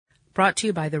Brought to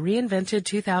you by the reinvented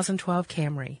 2012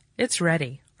 Camry. It's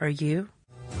ready. Are you?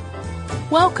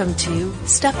 Welcome to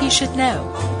Stuff You Should Know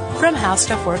from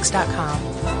HowStuffWorks.com.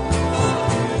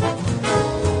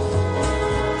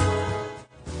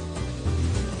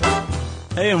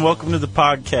 Hey, and welcome to the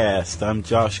podcast. I'm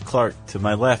Josh Clark. To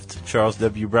my left, Charles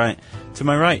W. Bryant. To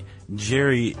my right,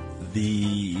 Jerry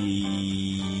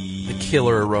The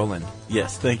Killer Rowland.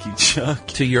 Yes, thank you, Chuck.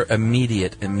 To your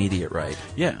immediate right.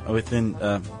 Yeah, within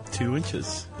 2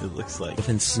 inches, it looks like.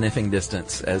 Within sniffing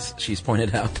distance, as she's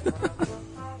pointed out.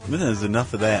 There's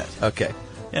enough of that. Okay.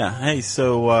 Yeah, hey,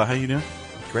 so how you doing?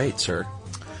 Great, sir.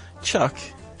 Chuck.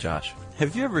 Josh.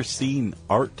 Have you ever seen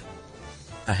art?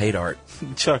 I hate art.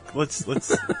 Chuck, let's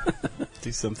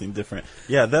do something different.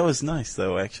 Yeah, that was nice,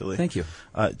 though, actually. Thank you.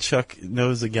 Chuck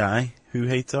knows a guy who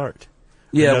hates art.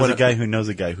 Yeah, knows a guy who knows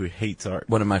a guy who hates art.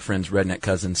 One of my friend's redneck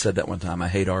cousins said that one time. I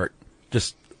hate art.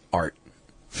 Just art.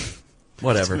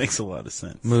 Whatever. It makes a lot of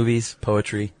sense. Movies,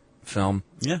 poetry, film.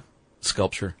 Yeah.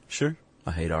 Sculpture. Sure.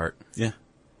 I hate art. Yeah.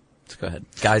 Let's go ahead.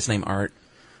 Guys named Art.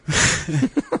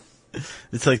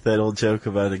 It's like that old joke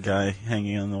about a guy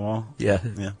hanging on the wall. Yeah.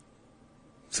 Yeah.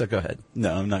 So go ahead.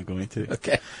 No, I'm not going to.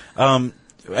 Okay.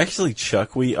 Actually,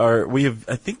 Chuck, we have,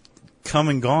 I think, come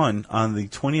and gone on the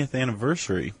 20th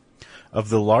anniversary of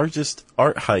the largest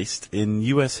art heist in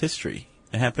U.S. history.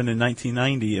 It happened in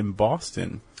 1990 in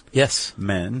Boston. Yes.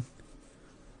 Men.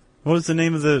 What was the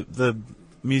name of the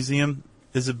museum?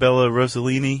 Isabella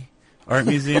Rossellini Art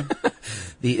Museum?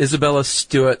 The Isabella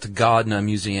Stewart Gardner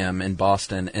Museum in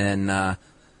Boston. And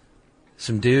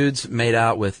some dudes made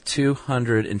out with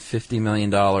 $250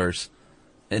 million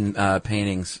in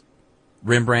paintings.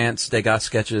 Rembrandt's, Degas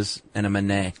sketches, and a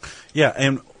Manet. Yeah,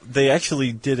 and they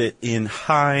actually did it in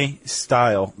high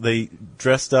style. They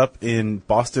dressed up in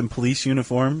Boston police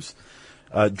uniforms,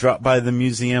 dropped by the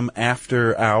museum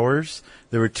after hours.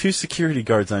 There were 2 security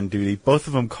guards on duty, both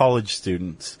of them college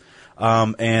students.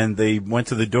 And they went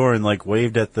to the door and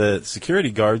waved at the security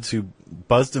guards who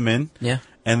buzzed them in. Yeah.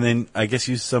 And then I guess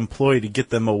used some ploy to get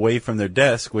them away from their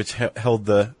desk, which held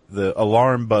the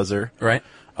alarm buzzer. Right.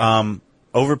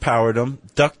 Overpowered them,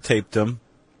 duct taped them,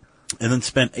 and then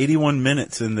spent 81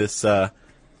 minutes in this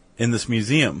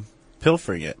museum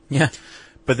pilfering it. Yeah.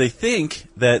 But they think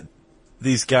that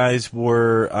these guys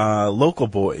were local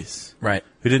boys, Right.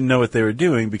 who didn't know what they were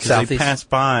doing because Southies. they passed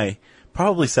by,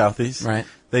 probably Southies. Right.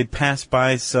 They passed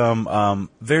by some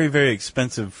very, very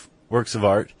expensive works of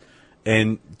art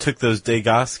and took those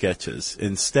Degas sketches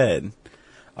instead.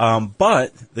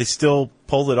 But they still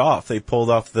pulled it off. They pulled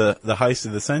off the heist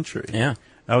of the century. Yeah.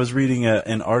 I was reading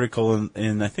an article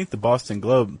in I think the Boston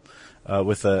Globe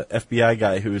with a FBI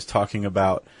guy who was talking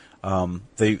about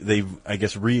they I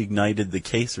guess reignited the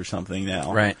case or something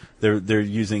now. Right. They're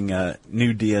using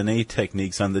new DNA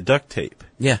techniques on the duct tape.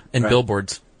 Yeah, and Right.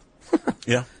 billboards.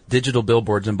 Yeah. Digital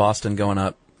billboards in Boston going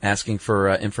up asking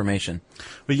for information.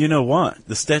 But you know what?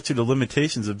 The statute of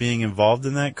limitations of being involved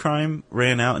in that crime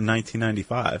ran out in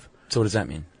 1995. So what does that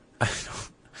mean?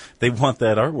 They want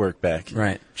that artwork back.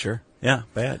 Right, sure. Yeah,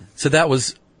 bad. So that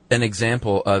was an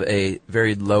example of a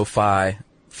very lo-fi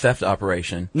theft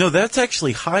operation. No, that's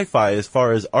actually hi-fi as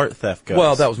far as art theft goes.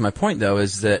 Well, that was my point, though,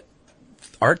 is that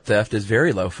art theft is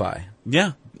very lo-fi.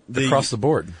 Yeah. Across the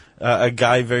board. A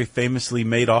guy very famously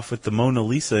made off with the Mona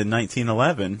Lisa in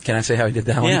 1911. Can I say how he did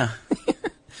that one? Yeah.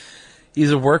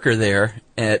 He's a worker there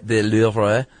at the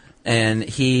Louvre, and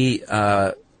he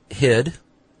hid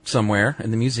somewhere in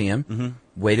the museum,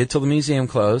 waited till the museum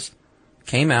closed,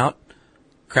 came out,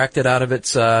 cracked it out of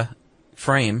its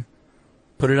frame,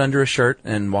 put it under a shirt,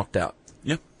 and walked out.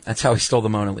 Yep. That's how he stole the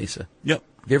Mona Lisa. Yep.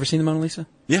 Have you ever seen the Mona Lisa?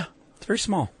 Yeah. It's very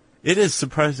small. It is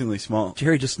surprisingly small.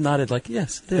 Jerry just nodded like,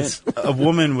 yes, it is. A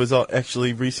woman was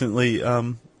actually recently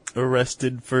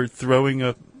arrested for throwing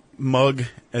a mug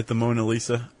at the Mona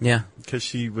Lisa. Yeah. Because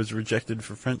she was rejected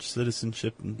for French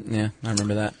citizenship. And Yeah, I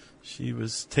remember that. she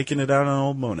was taking it out on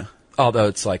old Mona. Although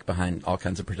it's behind all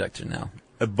kinds of protection now.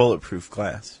 A bulletproof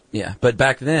glass. Yeah, but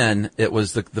back then it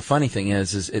was the funny thing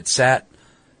is it sat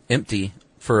empty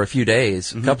for a few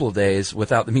days, a couple of days,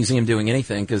 without the museum doing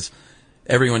anything because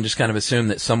everyone just kind of assumed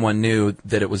that someone knew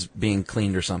that it was being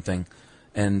cleaned or something,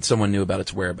 and someone knew about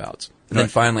its whereabouts. And then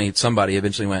finally, somebody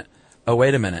eventually went, "Oh,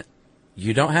 wait a minute,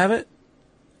 you don't have it?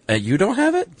 You don't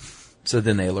have it?" So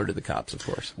then they alerted the cops, of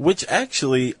course. Which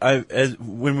actually,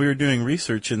 when we were doing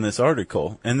research in this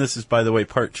article, and this is, by the way,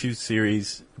 part two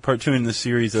in the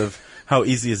series of how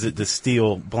easy is it to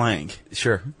steal blank.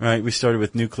 Sure. Right? We started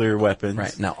with nuclear weapons.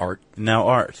 Right, now art. Now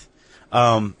art.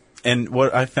 And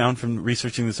what I found from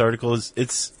researching this article is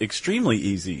it's extremely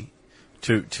easy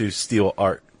to steal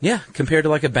art. Yeah, compared to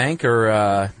like a bank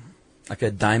or, like a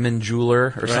diamond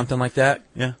jeweler or something like that.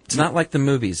 Yeah. It's not like the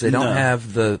movies. They don't No.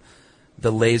 have the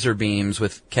laser beams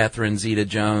with Catherine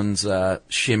Zeta-Jones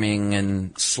shimming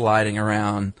and sliding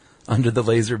around under the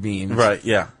laser beams. Right,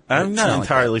 yeah. I'm It's not not like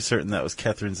entirely certain that was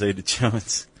Catherine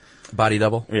Zeta-Jones. Body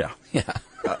double? Yeah. Yeah.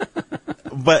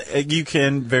 But you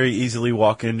can very easily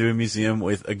walk into a museum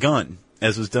with a gun,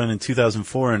 as was done in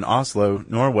 2004 in Oslo,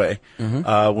 Norway,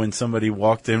 when somebody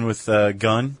walked in with a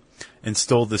gun and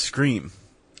stole the Scream.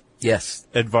 Yes.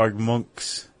 Edvard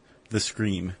Munch's The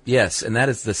Scream. Yes, and that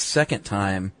is the second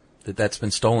time that that's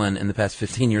been stolen in the past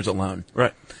 15 years alone.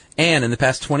 Right. And in the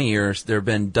past 20 years, there have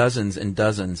been dozens and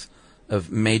dozens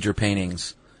of major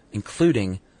paintings,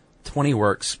 including 20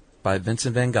 works by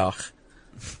Vincent van Gogh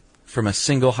from a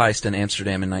single heist in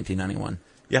Amsterdam in 1991.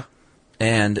 Yeah.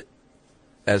 And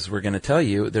as we're going to tell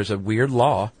you, there's a weird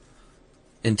law.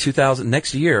 In 2000,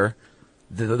 next year,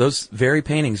 those very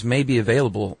paintings may be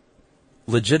available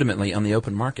legitimately on the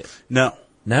open market. No.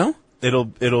 No?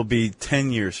 It'll be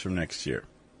 10 years from next year.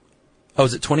 Oh,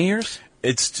 is it 20 years?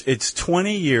 It's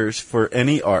 20 years for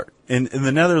any art. And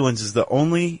the Netherlands is the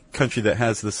only country that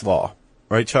has this law.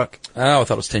 Right, Chuck? Oh, I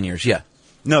thought it was 10 years. Yeah.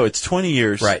 No, it's 20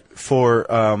 years Right.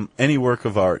 for any work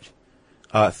of art.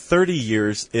 30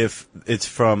 years if it's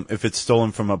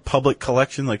stolen from a public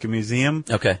collection like a museum.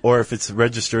 Okay. Or if it's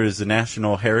registered as a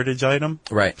national heritage item.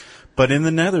 Right. But in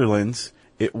the Netherlands,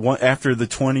 after the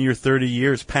 20 or 30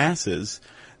 years passes,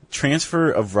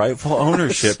 transfer of rightful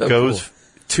ownership So goes cool.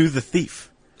 to the thief.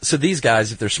 So these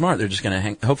guys, if they're smart, they're just going to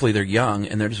hang. Hopefully, they're young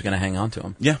and they're just going to hang on to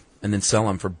them. Yeah. And then sell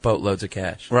them for boatloads of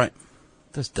cash. Right.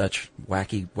 Those Dutch,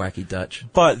 wacky Dutch.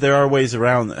 But there are ways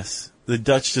around this. The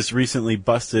Dutch just recently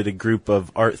busted a group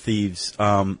of art thieves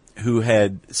who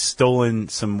had stolen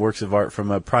some works of art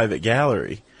from a private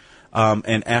gallery.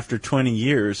 And after 20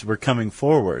 years, were coming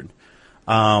forward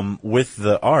with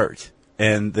the art.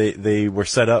 And they were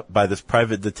set up by this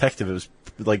private detective. It was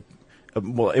like...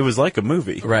 Well, it was like a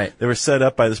movie. Right. They were set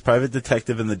up by this private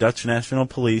detective in the Dutch National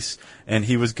Police, and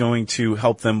he was going to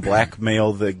help them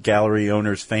blackmail the gallery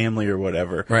owner's family or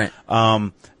whatever. Right.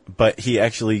 But he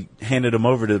actually handed them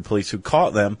over to the police, who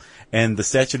caught them, and the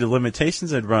statute of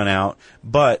limitations had run out,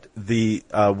 but the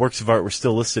works of art were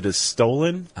still listed as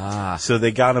stolen. Ah. So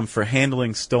they got them for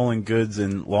handling stolen goods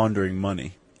and laundering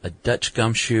money. A Dutch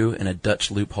gumshoe and a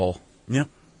Dutch loophole. Yep.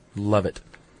 Love it.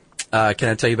 Can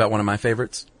I tell you about one of my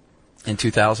favorites? In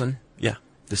 2000, Yeah.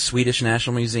 the Swedish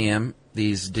National Museum,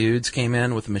 these dudes came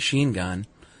in with a machine gun,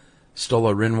 stole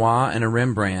a Renoir and a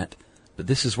Rembrandt, but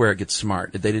this is where it gets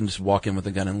smart. They didn't just walk in with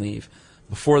a gun and leave.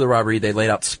 Before the robbery, they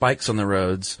laid out spikes on the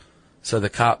roads so the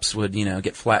cops would,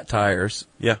 get flat tires.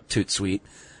 Yeah. Toot sweet.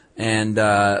 And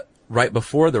right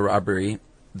before the robbery,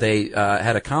 they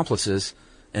had accomplices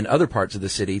in other parts of the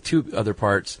city, 2 other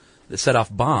parts, that set off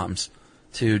bombs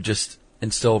to just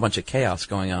instill a bunch of chaos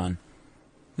going on.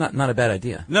 Not a bad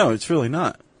idea. No, it's really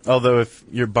not. Although if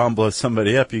your bomb blows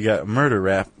somebody up, you got a murder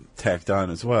rap tacked on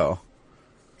as well.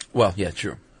 Well, yeah,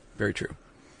 true. Very true.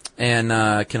 And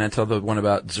can I tell the one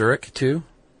about Zurich, too?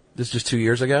 This is just 2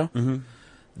 years ago. Mm-hmm.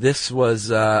 This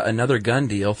was another gun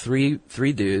deal. Three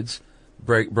dudes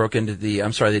broke into the...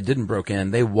 I'm sorry, they didn't broke in.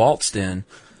 They waltzed in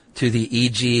to the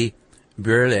E.G.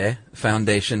 Brûlé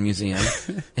Foundation Museum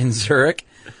in Zurich.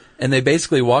 And they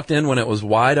basically walked in when it was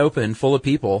wide open, full of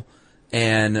people,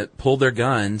 and pulled their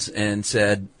guns and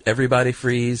said, "Everybody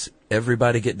freeze,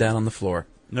 everybody get down on the floor."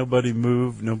 Nobody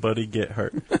move, nobody get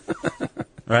hurt.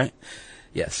 Right?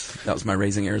 Yes, that was my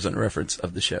Raising Arizona reference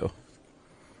of the show.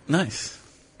 Nice.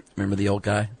 Remember the old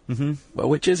guy? Mm-hmm. Well,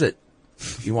 which is it?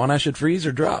 You want I should freeze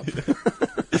or drop?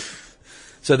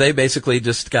 So they basically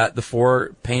just got the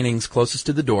 4 paintings closest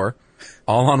to the door,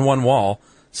 all on one wall,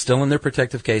 still in their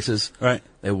protective cases. Right.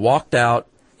 They walked out,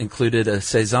 included a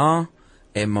Cézanne,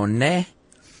 a Monet,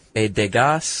 a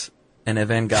Degas, and a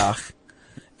Van Gogh.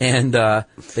 And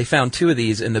they found 2 of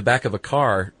these in the back of a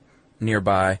car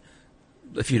nearby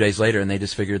a few days later, and they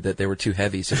just figured that they were too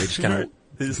heavy, so they just kind of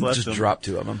They just left them. dropped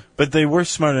 2 of them. But they were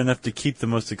smart enough to keep the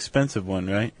most expensive one,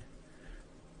 right?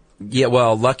 Yeah,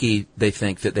 well, lucky they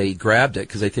think that they grabbed it,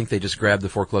 because they think they just grabbed the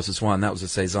 4 closest one. That was a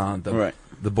Cézanne, Right.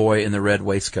 the boy in the red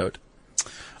waistcoat.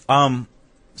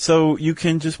 So you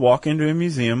can just walk into a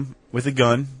museum with a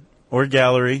gun, or a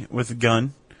gallery with a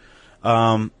gun.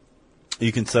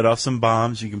 You can set off some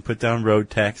bombs. You can put down road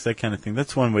tax, that kind of thing.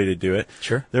 That's one way to do it.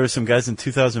 Sure. There were some guys in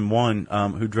 2001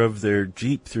 who drove their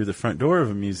Jeep through the front door of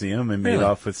a museum and made Really?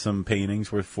 off with some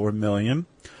paintings worth $4 million.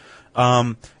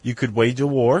 You could wage a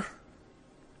war.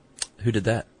 Who did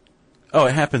that? Oh,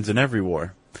 it happens in every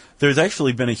war. There's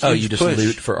actually been a huge Oh, you just push.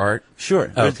 loot for art?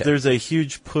 Sure. Oh, okay. There's a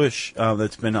huge push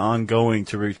that's been ongoing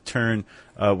to return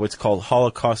what's called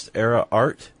Holocaust-era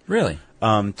art. Really?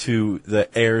 To the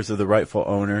heirs of the rightful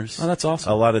owners. Oh, that's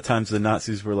awesome. A lot of times the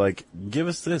Nazis were like, give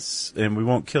us this and we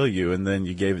won't kill you. And then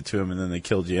you gave it to them and then they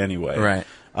killed you anyway. Right.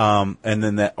 And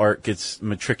then that art gets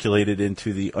matriculated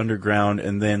into the underground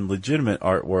and then legitimate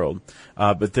art world.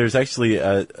 But there's actually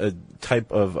a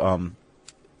type of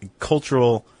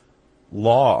cultural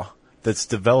law that's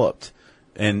developed.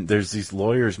 And there's these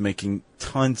lawyers making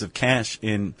tons of cash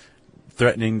in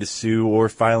threatening to sue or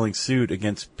filing suit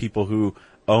against people who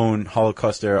own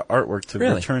Holocaust-era artwork to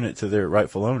return it to their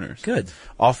rightful owners. Good.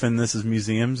 Often this is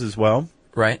museums as well.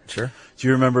 Right, sure. Do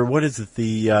you remember, what is it,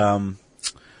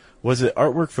 was it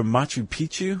artwork from Machu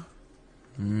Picchu?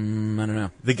 I don't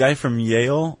know. The guy from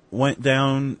Yale went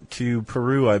down to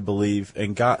Peru, I believe,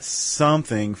 and got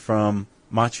something from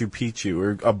Machu Picchu,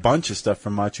 or a bunch of stuff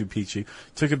from Machu Picchu,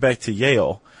 took it back to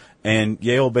Yale, and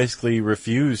Yale basically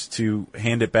refused to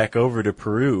hand it back over to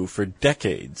Peru for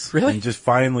decades. Really? And just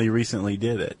finally recently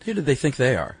did it. Who do they think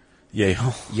they are?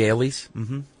 Yale. Yaleys?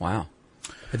 Mm-hmm. Wow.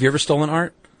 Have you ever stolen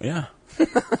art? Yeah.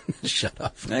 Shut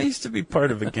up. I used to be part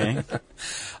of a gang.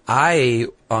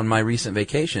 On my recent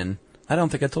vacation, I don't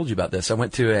think I told you about this. I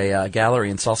went to a gallery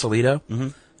in Sausalito,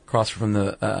 across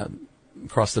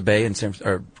the bay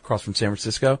across from San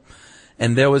Francisco,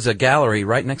 and there was a gallery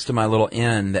right next to my little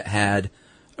inn that had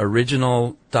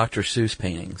original Dr. Seuss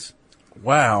paintings.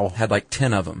 Wow. Had like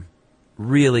 10 of them.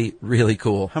 Really, really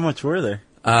cool. How much were they?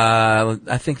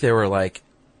 I think they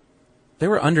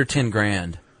were under 10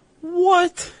 grand.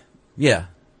 What? Yeah.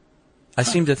 I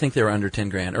seem to think they were under 10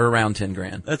 grand, or around 10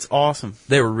 grand. That's awesome.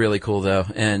 They were really cool, though,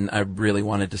 and I really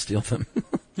wanted to steal them.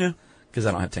 Yeah. Because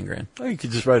I don't have 10 grand. Or you could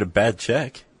just write a bad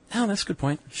check. Oh, that's a good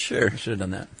point. Sure. I should have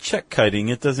done that. Check kiting,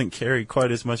 it doesn't carry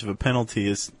quite as much of a penalty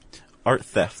as art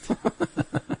theft.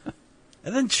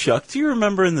 And then, Chuck, do you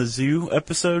remember in the zoo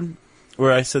episode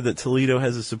where I said that Toledo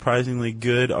has a surprisingly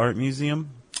good art museum?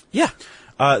 Yeah.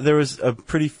 There was a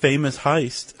pretty famous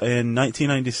heist in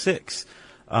 1996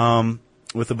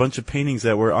 with a bunch of paintings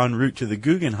that were en route to the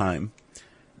Guggenheim.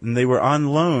 And they were on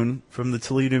loan from the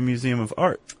Toledo Museum of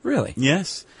Art. Really?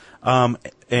 Yes.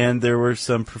 And there were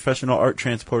some professional art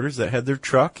transporters that had their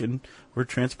truck and were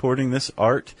transporting this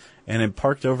art and had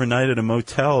parked overnight at a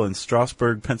motel in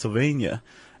Strasburg, Pennsylvania.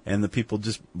 And the people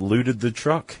just looted the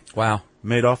truck. Wow.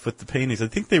 Made off with the paintings. I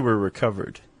think they were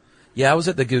recovered. Yeah, I was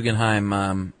at the Guggenheim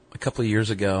a couple of years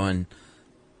ago, and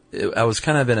I was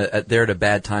kind of there at a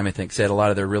bad time, I think, 'cause they had a lot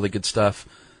of their really good stuff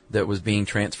that was being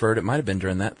transferred. It might have been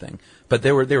during that thing. But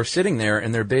they were sitting there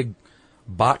in their big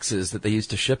boxes that they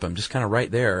used to ship them, just kind of right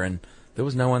there, and there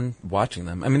was no one watching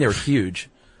them. I mean, they were huge.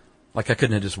 Like, I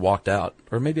couldn't have just walked out.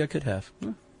 Or maybe I could have.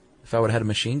 If I would have had a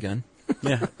machine gun.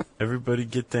 Yeah, everybody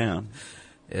get down.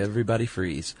 Everybody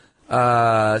freeze.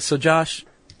 So, Josh,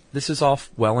 this is all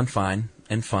well and fine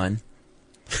and fun.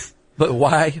 But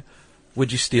why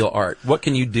would you steal art? What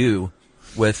can you do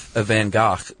with a Van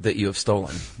Gogh that you have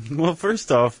stolen? Well,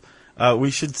 first off, we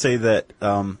should say that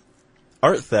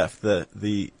art theft,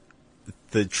 the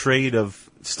trade of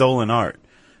stolen art,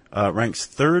 ranks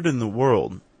third in the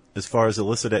world as far as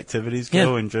illicit activities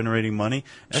go in generating money.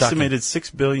 Shocking. Estimated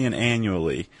 $6 billion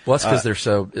annually. Well, that's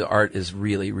because art is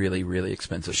really, really, really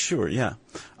expensive. Sure, yeah.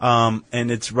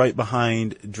 And it's right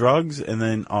behind drugs and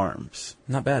then arms.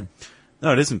 Not bad.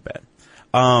 No, it isn't bad.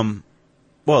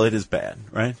 Well, it is bad,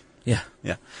 right? Yeah.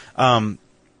 Yeah.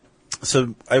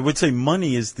 So I would say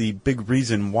money is the big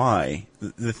reason why.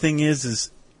 The thing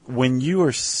is when you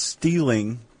are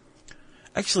stealing,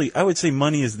 actually, I would say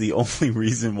money is the only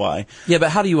reason why. Yeah, but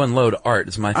how do you unload art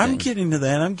is my thing. I'm getting to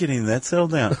that. Settle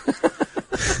down.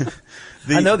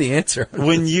 I know the answer.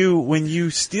 when you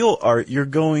steal art, you're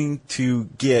going to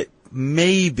get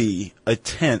maybe a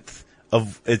tenth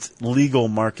of its legal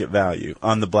market value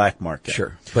on the black market.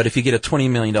 And but if you get a $20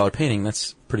 million painting,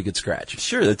 that's a pretty good scratch.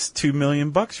 Sure, that's $2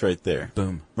 million right there.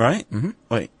 Boom. Right? Mm-hmm.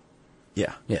 Wait.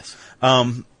 Yeah. Yes.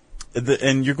 And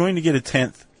you're going to get a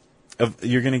tenth of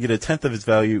its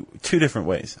value two different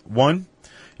ways. One,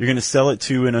 you're going to sell it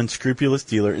to an unscrupulous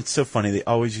dealer. It's so funny. They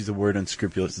always use the word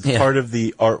unscrupulous. It's part of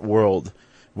the art world.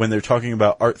 When they're talking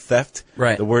about art theft,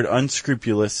 the word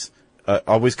unscrupulous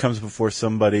always comes before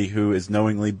somebody who is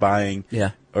knowingly buying.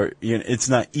 Yeah. Or, it's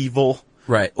not evil.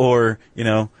 Right. Or,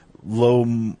 low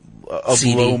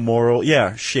moral.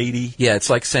 Yeah. Shady. Yeah. It's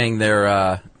like saying they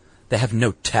have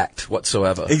no tact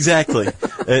whatsoever. Exactly.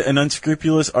 An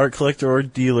unscrupulous art collector or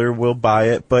dealer will buy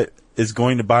it, but is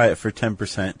going to buy it for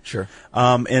 10%. Sure.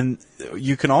 And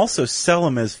you can also sell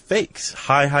them as fakes,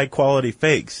 high quality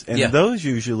fakes. And those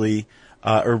usually,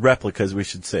 or replicas, we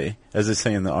should say, as they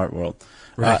say in the art world.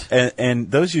 Right. And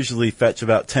those usually fetch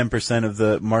about 10% of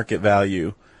the market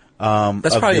value.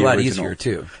 That's of probably the a lot original. easier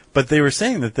too. But they were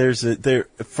saying that there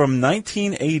from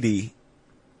 1980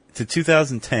 to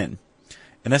 2010,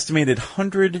 an estimated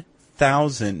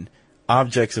 100,000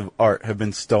 objects of art have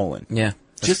been stolen. Yeah.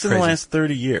 Just in the last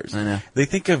 30 years. I know. They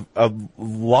think of a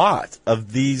lot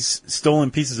of these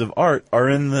stolen pieces of art are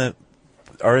in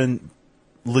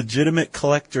legitimate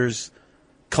collectors'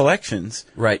 collections,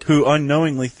 Right. who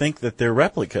unknowingly think that they're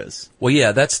replicas. Well,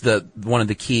 yeah, that's one of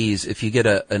the keys. If you get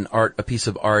a piece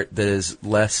of art that is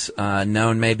less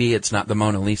known, maybe it's not the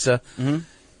Mona Lisa,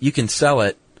 you can sell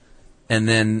it, and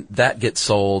then that gets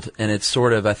sold, and it's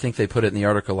sort of, I think they put it in the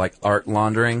article, like art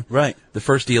laundering. Right. The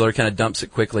first dealer kind of dumps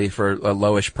it quickly for a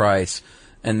lowish price,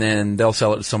 and then they'll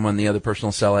sell it to someone, the other person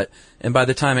will sell it, and by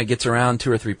the time it gets around 2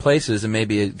 or 3 places, and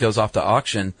maybe it goes off to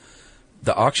auction,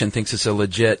 the auction thinks it's a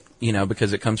legit,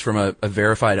 because it comes from a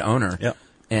verified owner. Yep.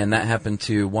 And that happened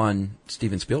to one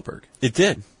Steven Spielberg. It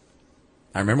did.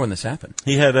 I remember when this happened.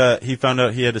 He found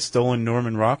out he had a stolen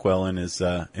Norman Rockwell in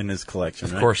his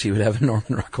collection. Of course, he would have a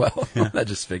Norman Rockwell. That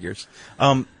just figures.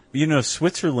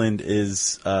 Switzerland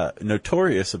is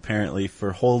notorious apparently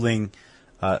for holding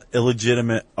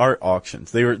illegitimate art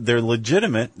auctions. They're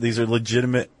legitimate. These are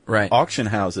legitimate Right. auction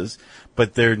houses,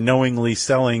 but they're knowingly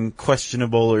selling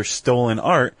questionable or stolen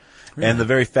art. Yeah. And the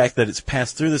very fact that it's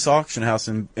passed through this auction house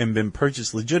and been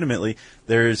purchased legitimately,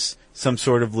 there's some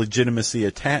sort of legitimacy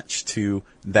attached to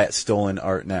that stolen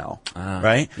art now,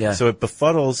 right? Yeah. So it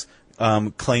befuddles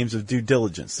claims of due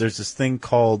diligence. There's this thing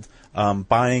called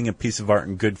buying a piece of art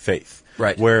in good faith,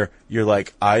 Right. where you're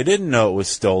like, I didn't know it was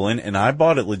stolen, and I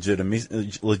bought it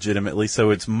legitimately,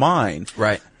 so it's mine.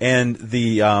 Right. And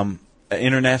the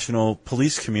international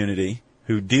police community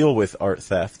who deal with art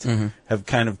theft have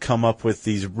kind of come up with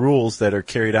these rules that are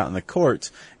carried out in the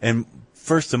courts, and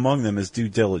first among them is due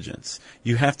diligence.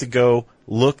 You have to go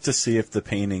look to see if the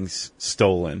painting's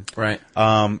stolen. Right.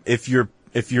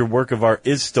 If your work of art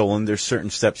is stolen, there's certain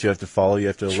steps you have to follow. You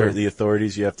have to alert Sure. the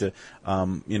authorities. You have to,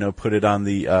 put it on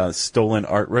the stolen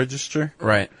art register.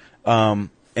 Right.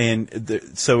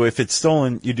 So if it's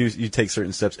stolen, you take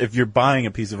certain steps. If you're buying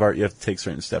a piece of art, you have to take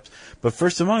certain steps. But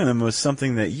first among them was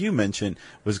something that you mentioned,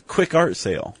 was quick art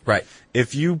sale. Right.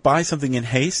 If you buy something in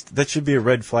haste, that should be a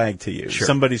red flag to you. Sure.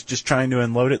 Somebody's just trying to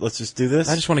unload it. Let's just do this.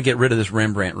 I just want to get rid of this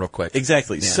Rembrandt real quick.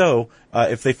 Exactly. Yeah. So,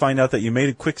 if they find out that you made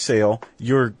a quick sale,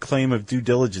 your claim of due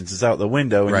diligence is out the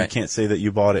window, and you Right. can't say that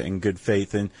you bought it in good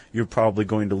faith, and you're probably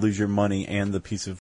going to lose your money and the piece of